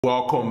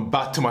Welcome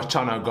back to my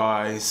channel,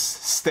 guys.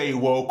 Stay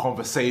woke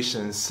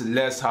conversations.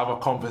 Let's have a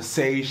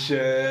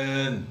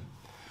conversation.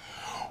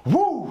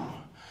 Woo!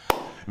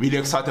 Really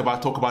excited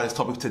about talk about this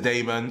topic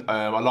today, man.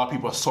 A lot of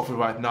people are suffering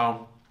right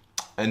now,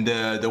 and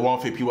the one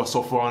thing people are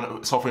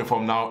suffering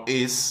from now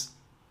is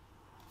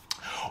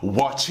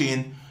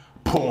watching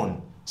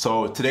porn.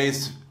 So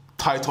today's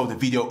title of the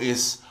video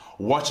is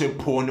 "Watching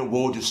Porn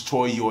Will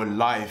Destroy Your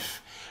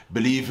Life."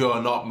 Believe it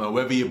or not, man.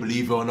 Whether you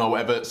believe it or not,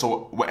 whatever.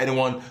 So what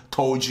anyone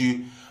told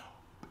you,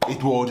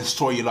 it will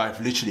destroy your life,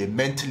 literally,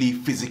 mentally,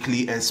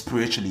 physically, and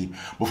spiritually.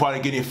 Before I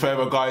get any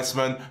further, guys,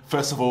 man,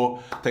 first of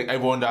all, thank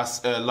everyone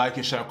that's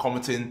liking, sharing,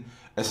 commenting,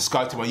 and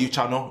subscribe to my YouTube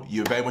channel.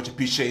 You're very much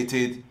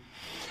appreciated.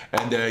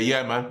 And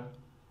yeah, man,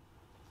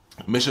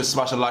 make sure to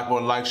smash the like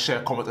button, like,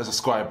 share, comment, and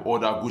subscribe, all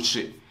that good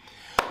shit.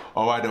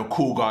 Alright then,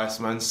 cool, guys,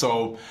 man.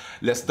 So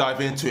let's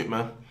dive into it,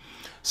 man.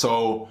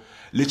 So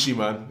literally,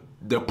 man,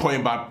 the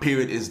point by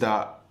period is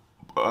that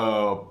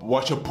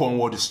watching porn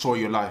will destroy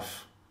your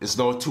life. There's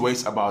no two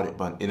ways about it,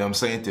 man. You know what I'm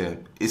saying there?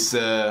 It's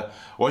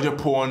watching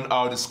porn,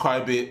 I'll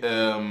describe it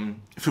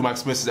through my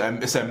experiences,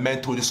 it's a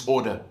mental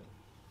disorder.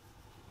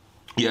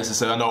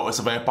 Yes, I know it's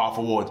a very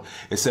powerful word.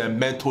 It's a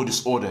mental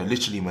disorder,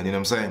 literally, man. You know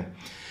what I'm saying?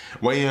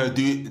 When you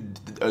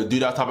do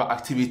that type of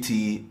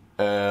activity,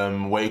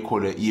 what you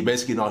call it, you're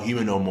basically not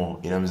human no more.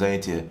 You know what I'm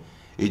saying to you?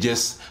 It's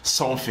just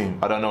something.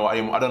 I don't know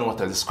what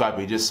to describe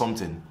it. It's just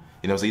something.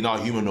 You know what I'm saying? You're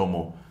not human no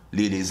more.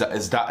 Really,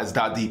 it's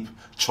that deep.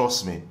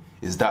 Trust me,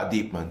 it's that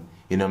deep, man.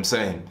 You know what I'm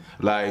saying?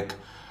 Like,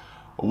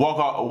 what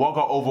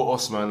got over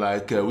us, man?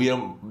 Like, we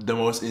are the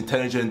most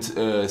intelligent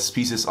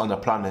species on the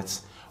planet.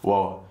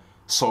 Well,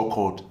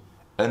 so-called.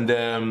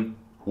 And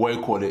what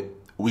you call it?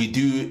 We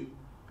do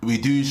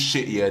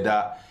shit here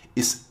that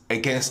is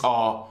against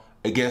our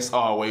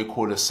what you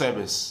call it,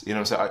 service. You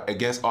know what I'm saying?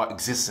 Against our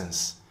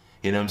existence.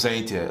 You know what I'm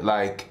saying to you?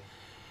 Like,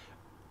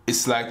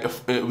 it's like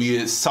if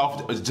we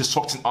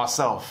self-destructing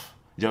ourselves.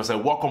 You know what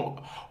I'm saying?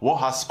 What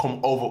has come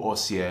over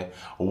us here?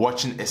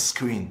 Watching a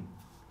screen.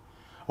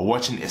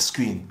 Watching a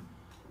screen.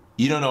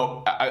 You don't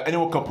know,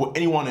 anyone can put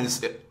anyone in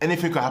this,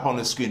 anything can happen on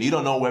the screen. You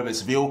don't know whether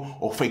it's real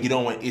or fake. You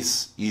don't know what it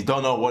is. You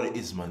don't know what it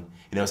is, man. You know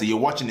what I'm saying? You're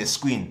watching a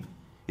screen.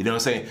 You know what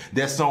I'm saying?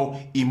 There's no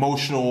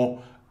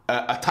emotional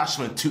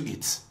attachment to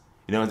it.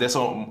 You know, there's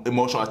no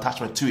emotional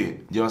attachment to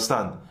it. Do you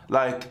understand?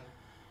 Like,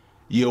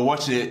 you're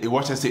watching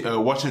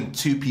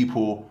two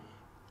people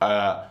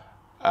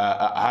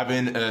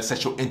having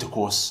sexual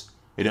intercourse.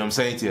 You know what I'm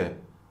saying to you?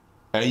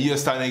 And you're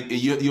standing,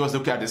 you're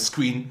looking at the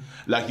screen,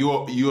 like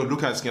you're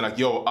looking at the screen like,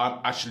 yo, I'm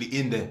actually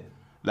in there.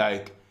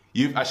 Like,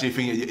 you actually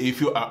think,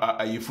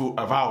 you feel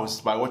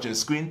aroused by watching the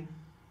screen.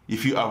 You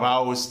feel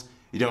aroused,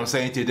 you know what I'm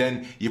saying to you?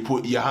 Then you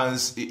put your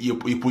hands, you know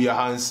what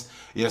I'm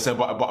saying,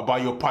 by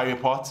your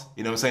private part,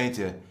 you know what I'm saying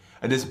to you?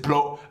 And just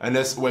blow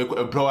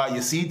out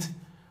your seed.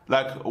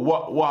 Like,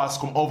 what has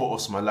come over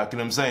us, man? Like, you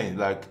know what I'm saying?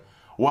 Like,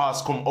 what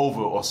has come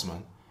over us,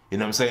 man? You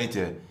know what I'm saying to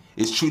you?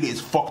 It's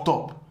fucked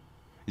up.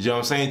 You know what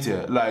I'm saying to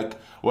you? Like,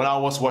 when I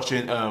was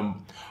watching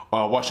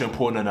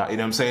porn and that, you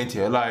know what I'm saying to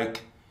you?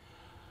 Like,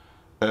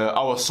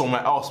 I was somewhere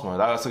else, man.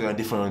 I was like in a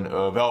different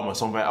realm,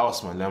 somewhere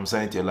else, man. You know what I'm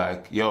saying to you?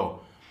 Like, yo,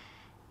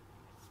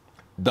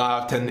 9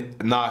 out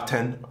of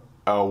 10,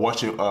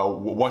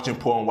 watching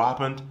porn, what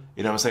happened?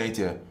 You know what I'm saying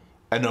to you?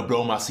 Ended up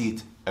blowing my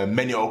seat on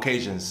many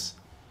occasions.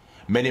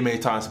 Many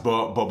times,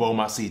 blow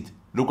my seat.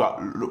 Look at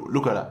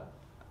that.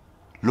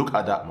 Look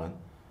at that, man.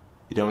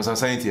 You know what I'm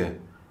saying to you?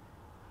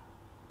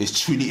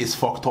 It's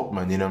fucked up,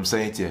 man. You know what I'm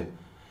saying to you?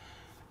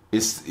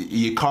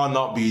 You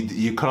cannot be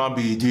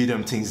doing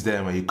them things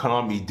there, man. You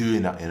cannot be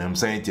doing that. You know what I'm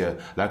saying to you?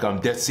 Like,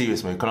 I'm dead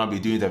serious, man. You cannot be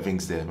doing them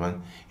things there,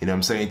 man. You know what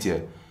I'm saying to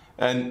you?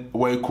 And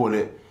what you call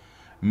it?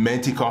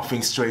 Mentally can't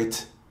think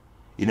straight.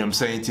 You know what I'm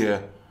saying to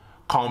you?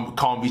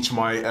 Can't reach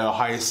my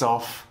higher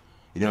self.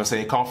 You know what I'm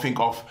saying? Can't think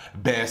of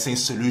better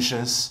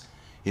solutions.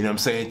 You know what I'm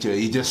saying to you?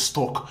 You just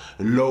stuck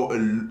low,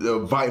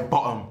 right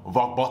bottom,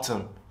 rock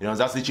bottom. You know,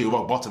 that's literally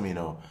rock bottom, you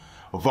know.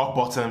 Rock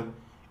bottom,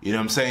 you know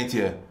what I'm saying to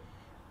you?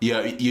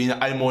 You're in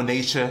animal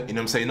nature, you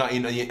know what I'm saying? Not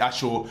in your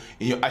actual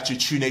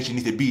true nature you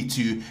need to be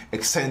to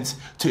extend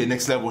to the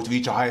next level to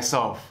reach your higher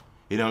self.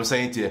 You know what I'm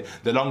saying to you?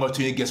 The longer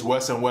it gets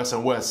worse and worse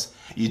and worse.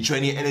 You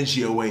drain your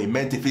energy away,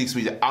 mental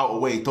physics out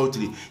away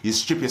totally. You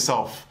strip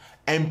yourself,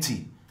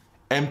 empty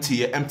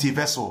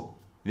vessel.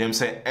 You know what I'm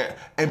saying?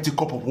 Empty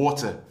cup of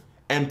water,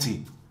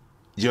 empty.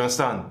 Do you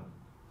understand?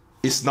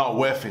 It's not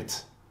worth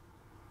it.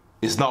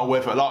 It's not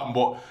worth it a lot,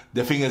 but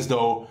the thing is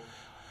though,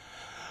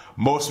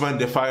 most men,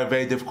 they find it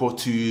very difficult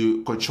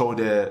to control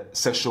their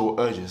sexual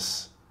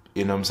urges.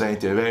 You know what I'm saying?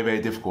 They're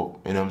very difficult.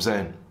 You know what I'm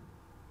saying?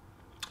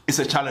 It's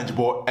a challenge,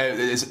 but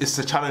it's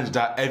a challenge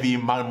that every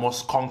man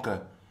must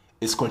conquer.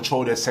 It's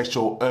control their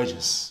sexual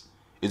urges.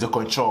 It's a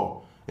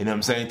control. You know what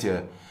I'm saying to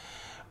you?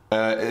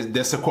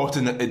 There's a quote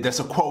in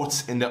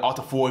the Art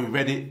of War. You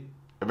read it,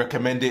 I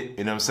recommend it.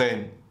 You know what I'm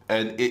saying?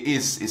 And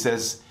it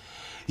says,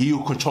 he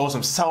who controls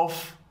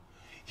himself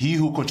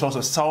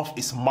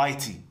is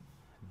mighty.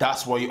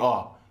 That's what you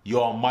are. You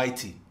are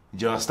mighty.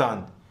 Do you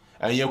understand?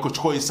 And you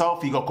control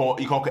yourself, you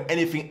can conquer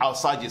anything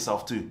outside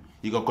yourself too.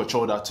 you can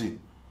control that too.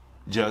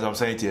 Do you know what I'm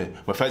saying to you?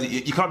 But first,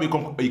 you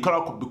cannot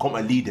become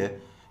a leader,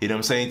 you know what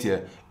I'm saying to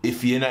you,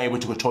 if you're not able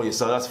to control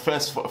yourself. That's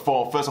first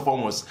and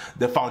foremost,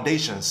 the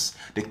foundations,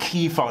 the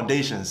key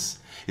foundations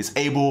is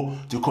able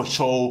to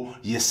control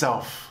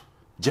yourself.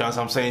 Do you know what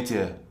I'm saying to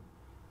you?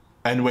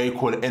 And what you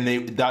call it, and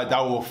that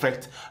will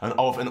affect in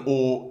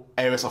all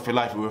areas of your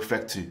life. It will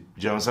affect you. Do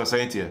you know what I'm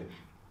saying to you?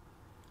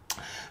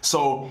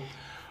 So,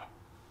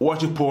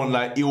 what you put on,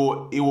 like, it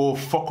will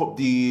fuck up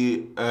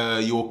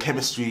your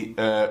chemistry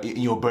in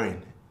your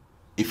brain.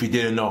 If you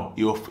didn't know,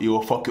 you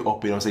will fuck it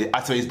up. You know what I'm saying?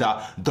 Actually,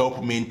 that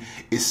dopamine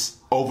is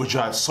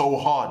overdrive so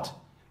hard,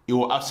 it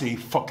will actually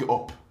fuck it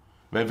up.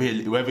 Whether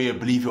you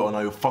believe it or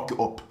not, you'll fuck it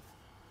up.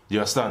 You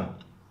understand?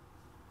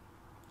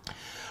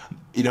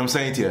 You know what I'm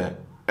saying to you?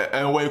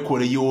 And what you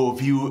call it, you will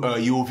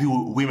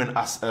view women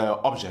as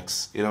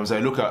objects. You know what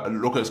I'm saying?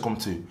 Look at it's come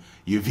to.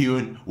 You're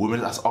viewing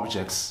women as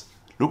objects.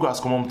 Look what it's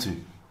come on to.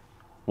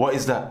 What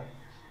is that?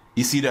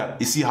 You see that?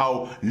 You see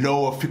how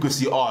low of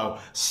frequency you are,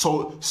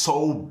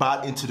 so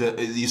bad into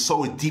you're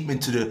so deep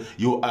into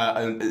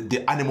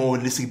the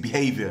animalistic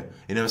behavior.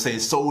 You know what I'm saying?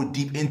 So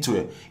deep into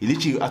it. You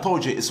literally, I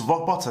told you, it's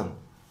rock bottom.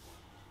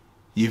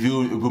 You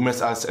view women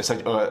as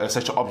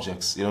sexual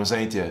objects. You know what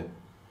I'm saying to you?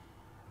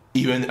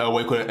 Even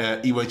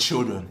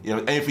children. You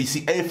know,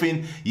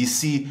 anything you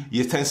see,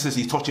 your tenses,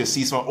 you touch, you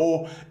see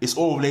something, it's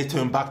all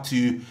related back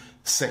to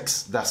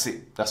sex. That's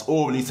it. That's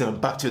all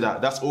related back to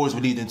that. That's always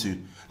leading to.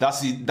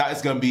 That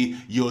is going to be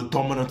your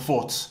dominant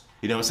thoughts.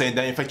 You know what I'm saying?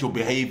 That affect your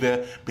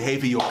behavior,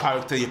 your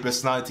character, your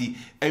personality,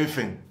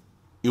 everything.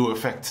 It will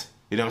affect.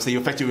 You know what I'm saying? It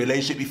will affect your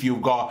relationship. If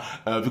you've got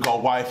a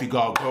wife, you've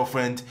got a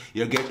girlfriend,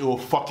 it will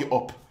fuck you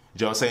up.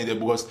 You know what I'm saying?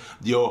 Because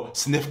your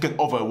significant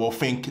other will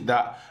think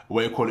that,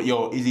 what you call it,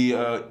 yo, is he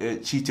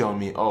cheating on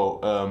me?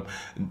 Oh,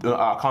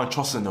 I can't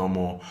trust her no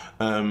more.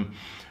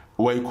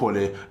 What you call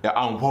it?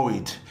 I'm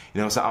worried. You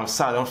know what I'm saying? I'm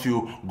sad. I don't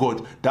feel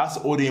good. That's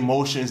all the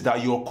emotions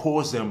that you're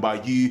causing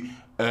by you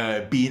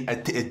being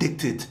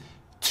addicted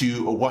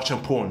to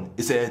watching porn.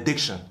 It's an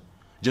addiction.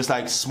 Just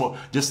like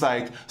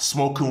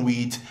smoking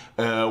weed,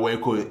 what you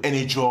call it,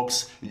 any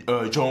drugs,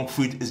 junk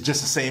food. It's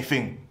just the same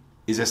thing.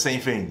 It's the same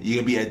thing.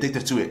 You're gonna be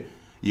addicted to it.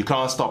 You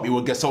can't stop. It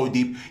will get so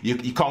deep.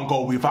 You can't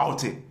go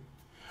without it.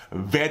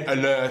 Red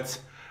alert.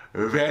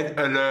 Red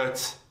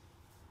alert.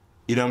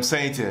 You know what I'm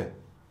saying to you?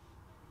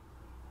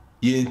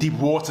 You're in deep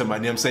water, man.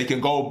 You know what I'm saying?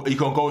 You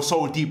can go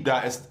so deep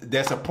that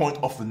there's a point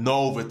of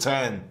no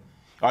return.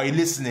 Are you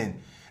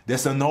listening?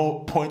 There's no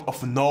point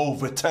of no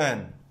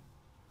return.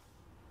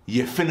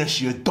 You're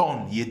finished. You're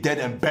done. You're dead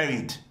and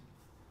buried.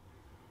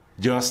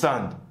 Do you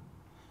understand?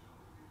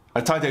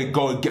 I'm trying to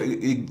go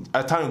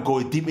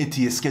deep into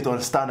your skin to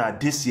understand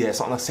that this year is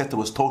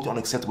unacceptable. It's totally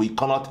unacceptable. You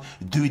cannot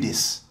do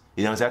this.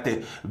 You know what I'm saying?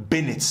 You have to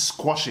bin it,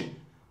 squash it.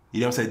 You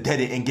know what I'm saying? Dead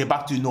it and get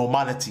back to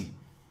normality.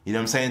 You know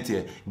what I'm saying to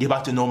you? Get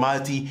back to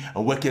normality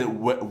and work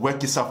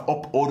yourself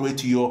up all the way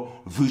to your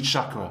root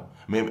chakra.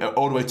 Maybe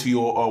all the way to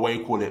your, what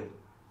you call it?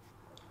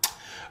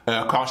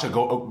 Crown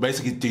chakra,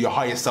 basically to your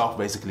higher self,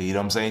 basically. You know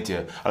what I'm saying to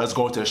you? Let's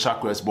go to the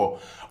chakras,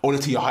 but all the way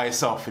to your higher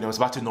self. You know, it's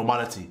back to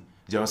normality. You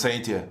know what I'm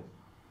saying to you?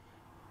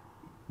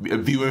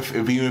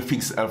 Viewing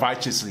things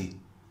righteously.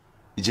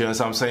 Do you know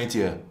what I'm saying to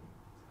you?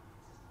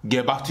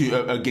 Get back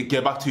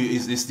to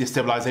is this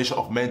stabilization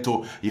of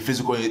mental, your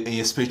physical, and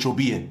your spiritual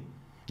being.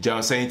 Do you know what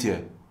I'm saying to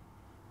you?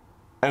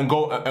 And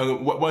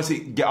once you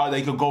get out there,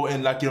 you can go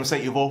in, like, you know what I'm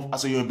saying, evolve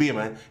as a human being,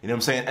 man. You know what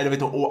I'm saying?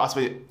 Elevate all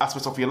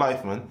aspects of your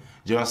life, man.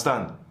 Do you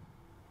understand?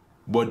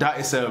 But that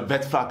is a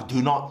red flag.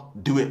 Do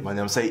not do it, man. You know what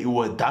I'm saying? It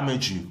will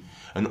damage you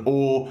in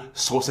all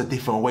sorts of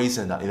different ways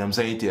and that. You know what I'm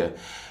saying to you?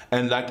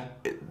 And like,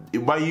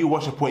 while you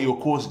watch a point, you'll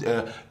cause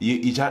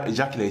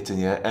ejaculating,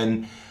 yeah?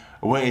 And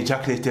when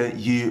ejaculating,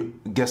 you,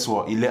 guess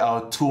what? You let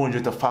out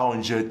 200 to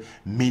 500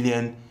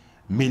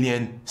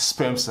 million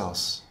sperm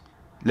cells.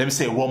 Let me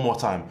say it one more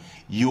time.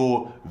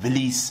 You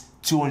release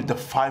 200 to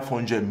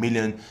 500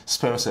 million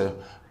sperm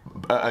cells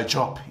a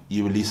drop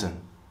you're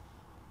releasing.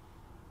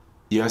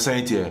 You know what I'm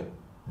saying to you?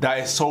 That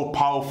is so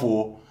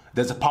powerful.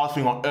 There's a powerful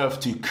thing on earth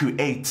to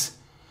create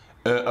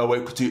a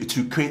way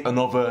to create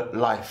another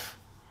life.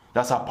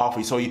 That's how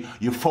powerful. So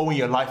you're throwing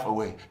your life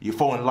away. You're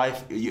throwing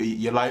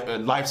your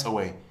lives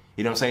away.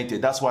 You know what I'm saying to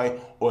you? That's why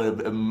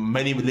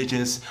many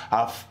religions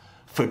have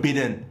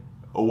forbidden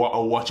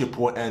watching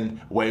porn and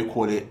what you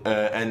call it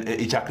and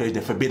ejaculation.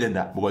 They're forbidden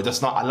that because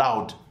that's not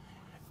allowed.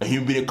 A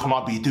human being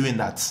cannot be doing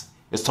that.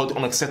 It's totally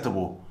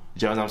unacceptable.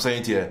 Do you know what I'm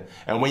saying to you?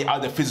 And when you're out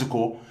of the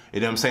physical, you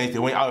know what I'm saying to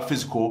you? When you're out of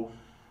physical,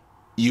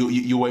 you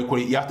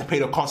have to pay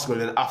the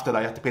consequence, and after that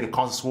you have to pay the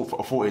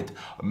consequence for it.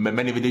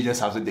 Many religions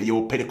have said that you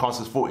will pay the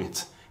consequence for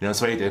it. You know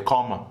what I'm saying? The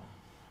karma.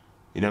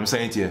 You know what I'm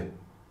saying to you?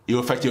 It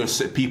will affect your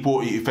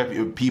people. It will affect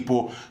your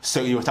people.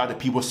 So you will affect the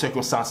people's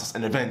circumstances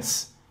and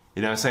events.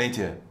 You know what I'm saying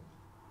to you?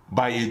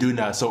 By you doing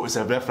that, so it's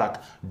a red flag.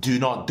 Do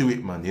not do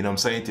it, man. You know what I'm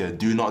saying to you?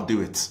 Do not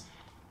do it.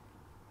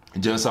 Do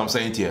you know what I'm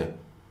saying to you?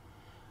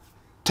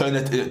 Turn the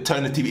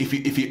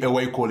TV. If you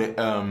call it,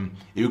 if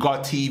you got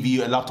a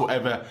TV, a laptop,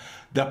 whatever,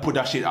 then put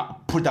that shit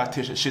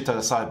to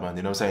the side, man.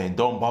 You know what I'm saying?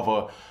 Don't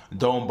bother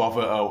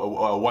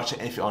watching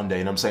anything on there.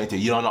 You know what I'm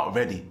saying? You're not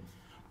ready.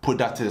 Put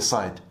that to the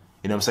side.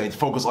 You know what I'm saying?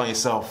 Focus on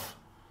yourself.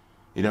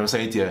 You know what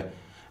I'm saying? Yeah.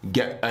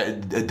 Get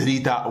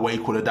delete that, what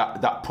you call it,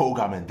 that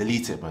program, and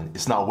delete it, man.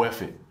 It's not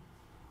worth it.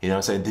 You know what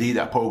I'm saying? Delete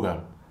that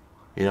program.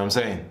 You know what I'm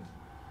saying?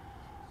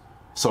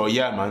 So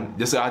yeah, man,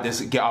 I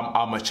just get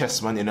out my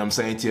chest, man. You know what I'm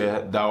saying to you?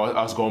 That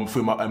I was going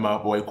through my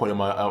what you call it,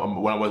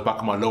 when I was back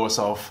in my lower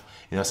self.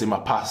 You know, my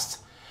past.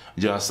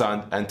 Do you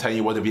understand? And tell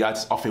you what the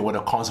reality of it, what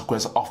the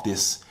consequence of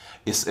this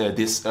is.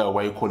 This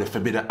what you call it,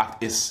 forbidden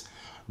act is.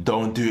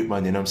 Don't do it,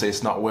 man. You know what I'm saying?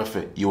 It's not worth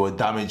it. You will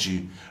damage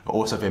you,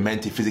 also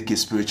mentally, physically,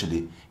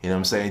 spiritually. You know what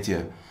I'm saying to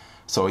you?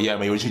 So yeah,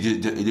 man, you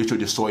literally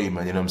destroy you,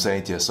 man. You know what I'm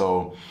saying to you?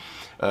 So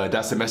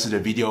that's the message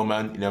of the video,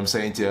 man. You know what I'm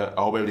saying to you?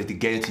 I hope everybody to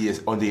get into your,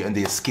 under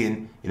your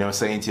skin. You know what I'm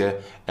saying to you?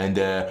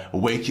 And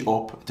wake you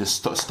up to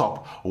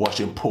stop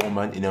watching porn,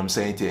 man. You know what I'm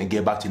saying to you? And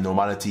get back to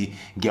normality.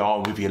 Get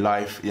on with your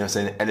life. You know what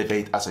I'm saying?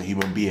 Elevate as a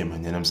human being, man.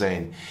 You know what I'm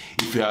saying?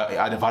 If you are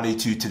adding value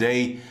to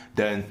today,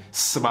 then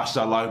smash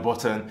that like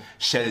button.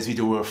 Share this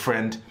video with a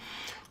friend.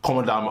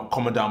 Comment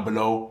down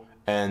below.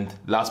 And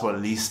last but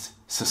not least,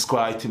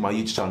 subscribe to my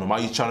YouTube channel. My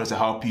YouTube channel is to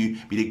help you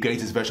be the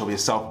greatest version of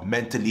yourself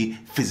mentally,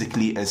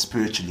 physically, and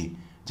spiritually.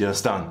 Do you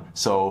understand?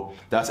 So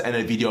that's the end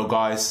of the video,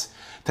 guys.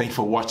 Thank you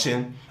for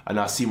watching, and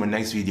I'll see you in my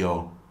next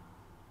video.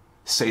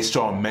 Stay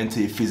strong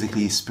mentally,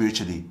 physically,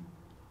 spiritually,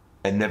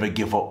 and never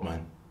give up,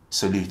 man.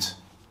 Salute.